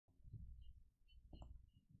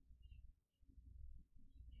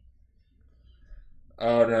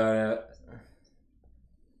Oh no, no.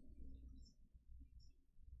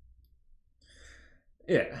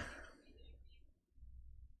 Yeah.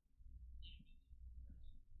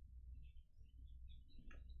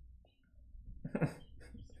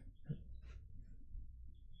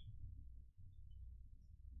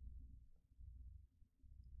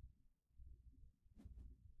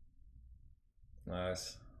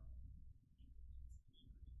 Nice.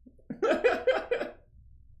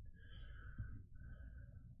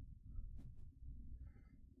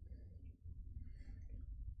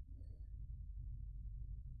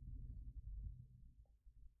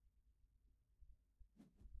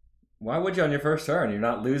 Why would you on your first turn? You're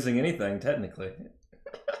not losing anything technically.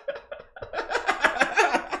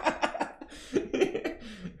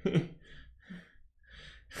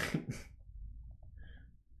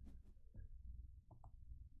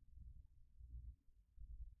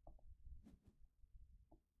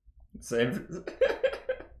 Same.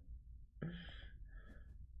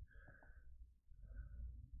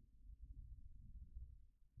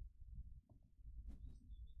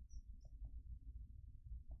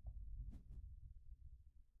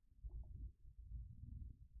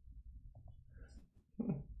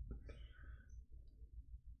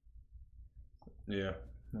 Yeah.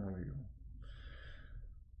 There we go.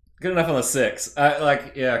 Good enough on the six. I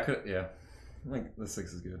like. Yeah. I could. Yeah. I think the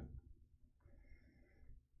six is good.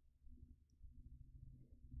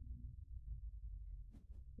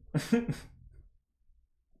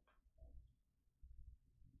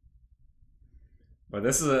 But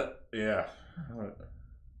this is a yeah.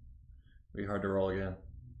 Be hard to roll again.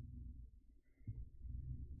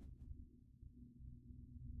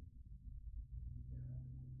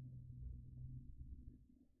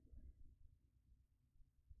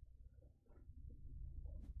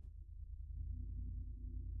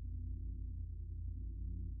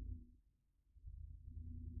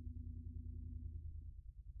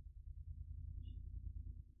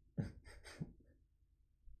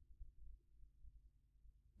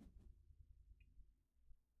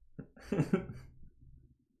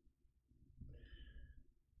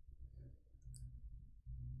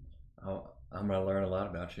 I'm gonna learn a lot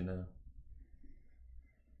about you now.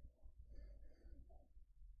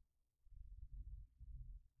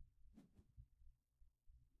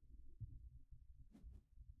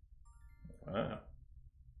 Wow.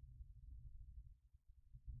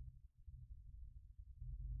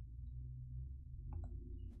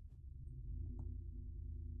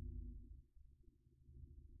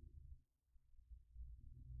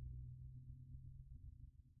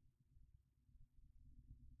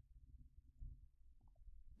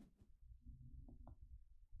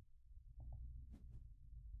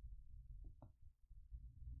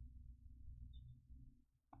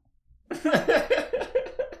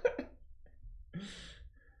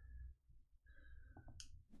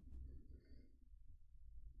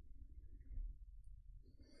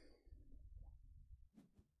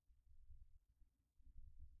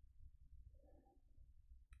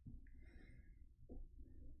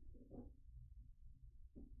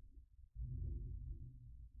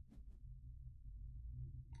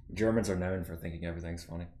 Germans are known for thinking everything's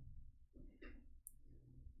funny.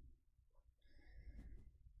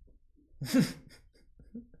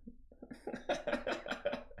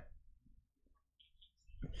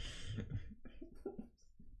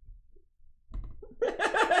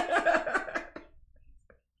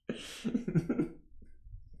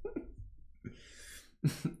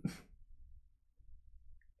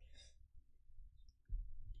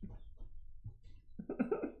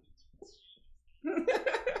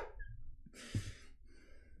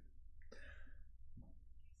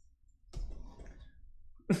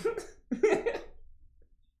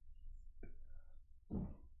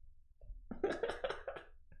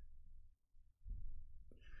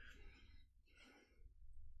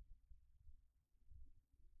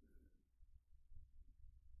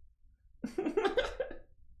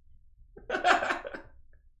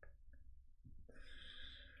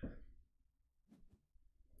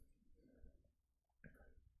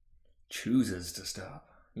 Chooses to stop.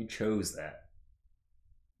 You chose that.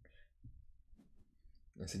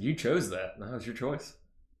 I said you chose that. That was your choice.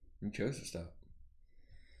 You chose to stop.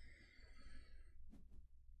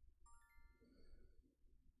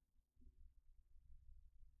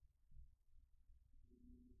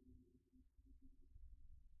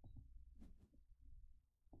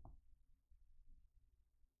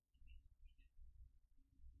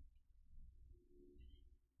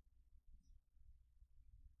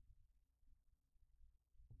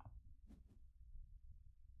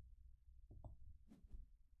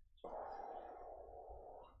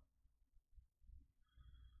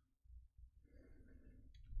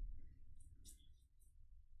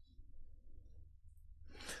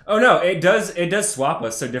 Oh no, it does. It does swap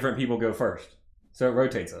us so different people go first. So it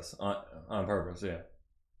rotates us on purpose. Yeah.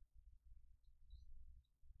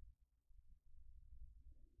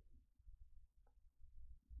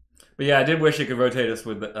 But yeah, I did wish it could rotate us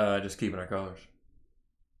with just keeping our colors.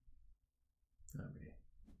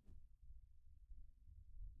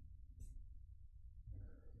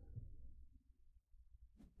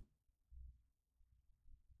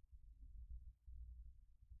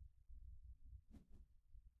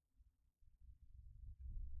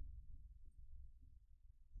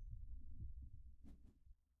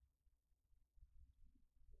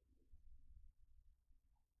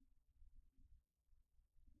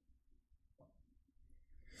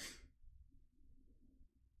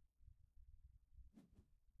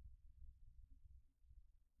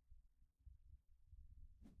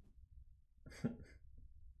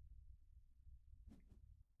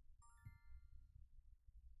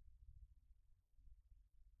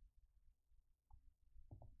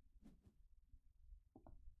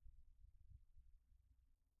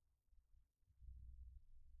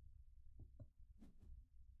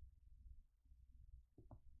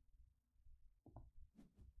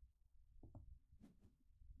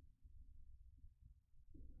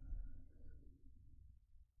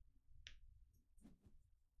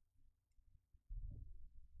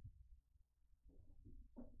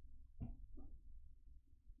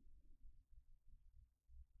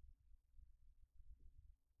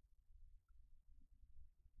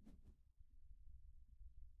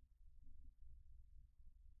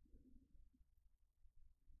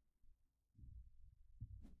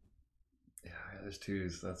 Yeah, there's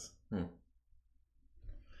twos. That's.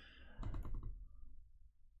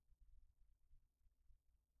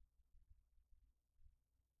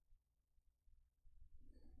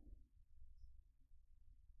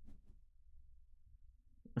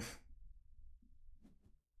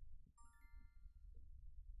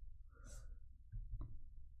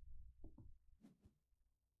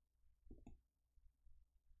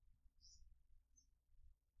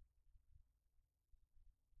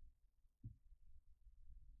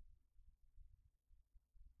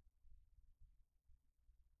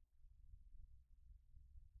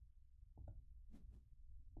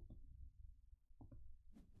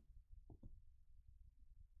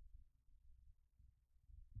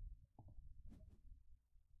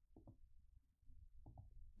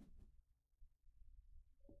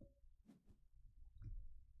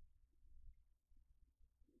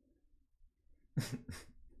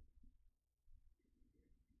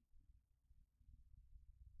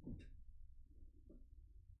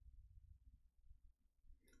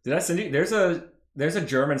 Did I send you? There's a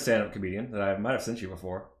German stand-up comedian that I might have sent you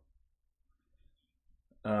before.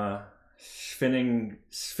 Spinning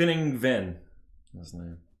Vin. That's his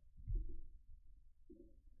name.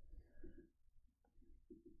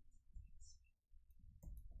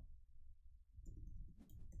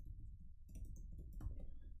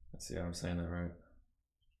 Let's see how I'm saying that right.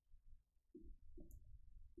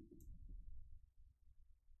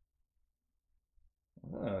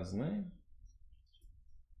 Oh, his name?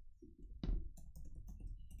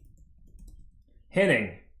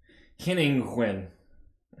 Henning Quinn.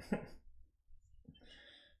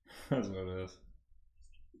 That's what it is.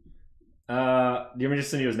 Do you want me to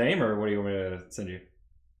just send you his name, or what do you want me to send you?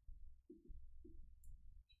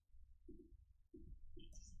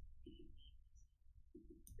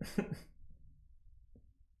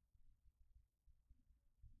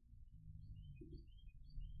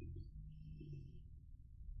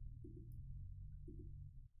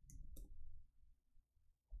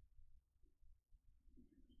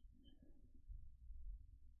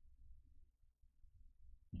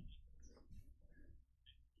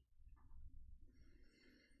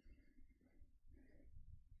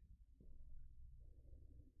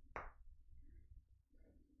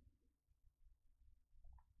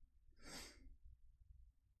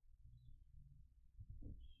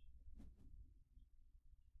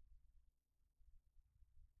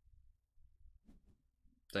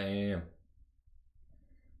 Damn.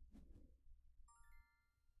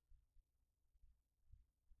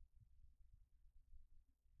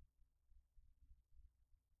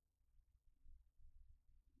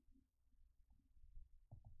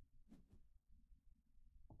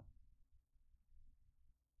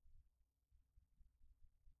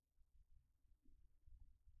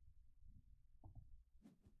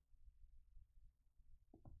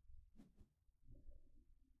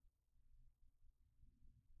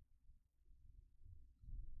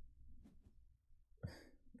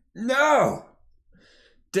 No!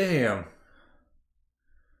 Damn.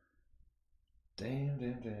 Damn.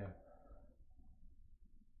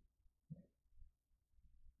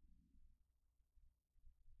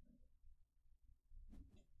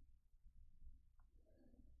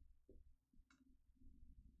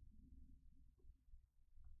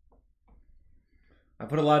 I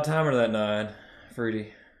put a lot of time into that 9,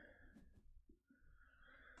 Fruity.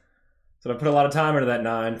 So I put a lot of time into that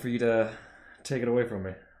 9 for you to take it away from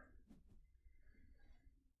me.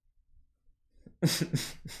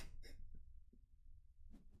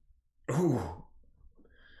 Ooh.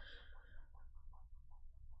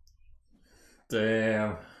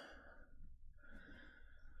 Damn.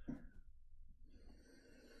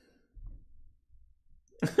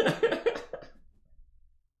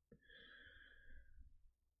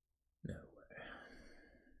 No way.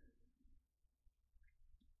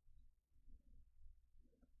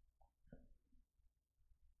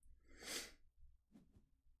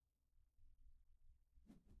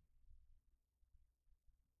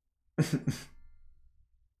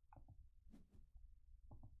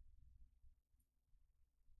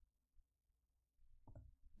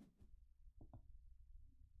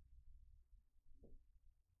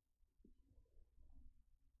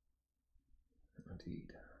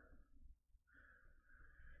 Indeed.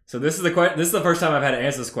 So this is the first time I've had to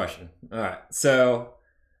answer this question. All right. So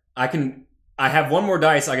I have one more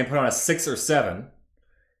dice I can put on a 6 or 7.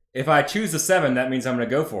 If I choose a 7, that means I'm going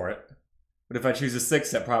to go for it. But if I choose a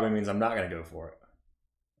 6, that probably means I'm not going to go for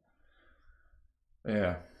it.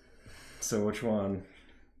 Yeah. So which one?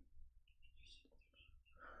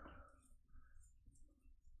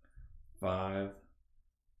 Five.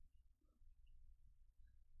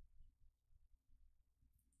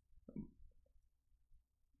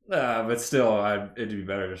 But still, it'd be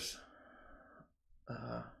better just.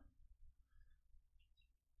 I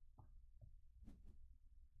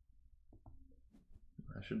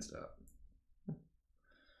should stop.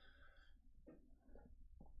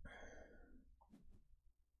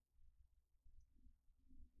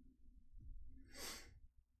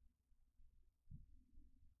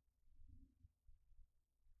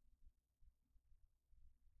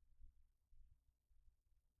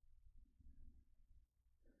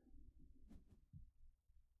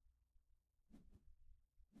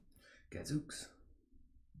 Gadzooks.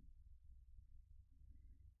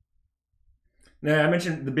 Now I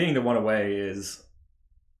mentioned the being the one away is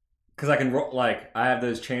because I can roll, like I have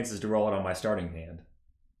those chances to roll it on my starting hand,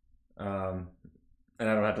 and I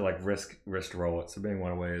don't have to like risk to roll it. So being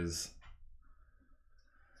one away is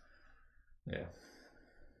yeah.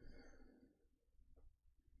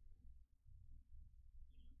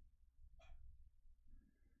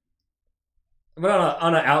 But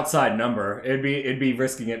on an outside number, it'd be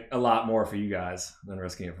risking it a lot more for you guys than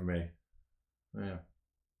risking it for me. Yeah.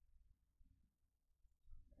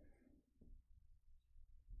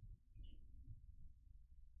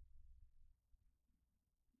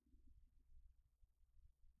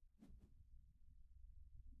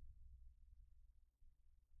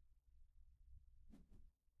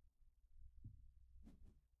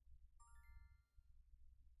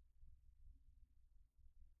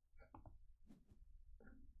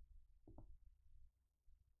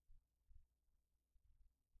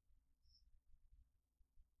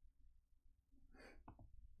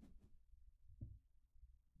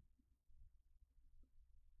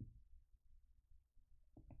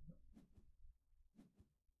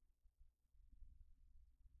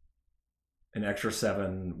 An extra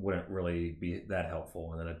 7 wouldn't really be that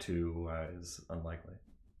helpful, and then a 2 is unlikely.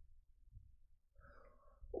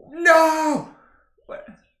 No! What?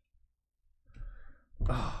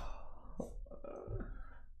 Oh.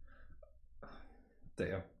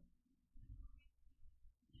 Damn.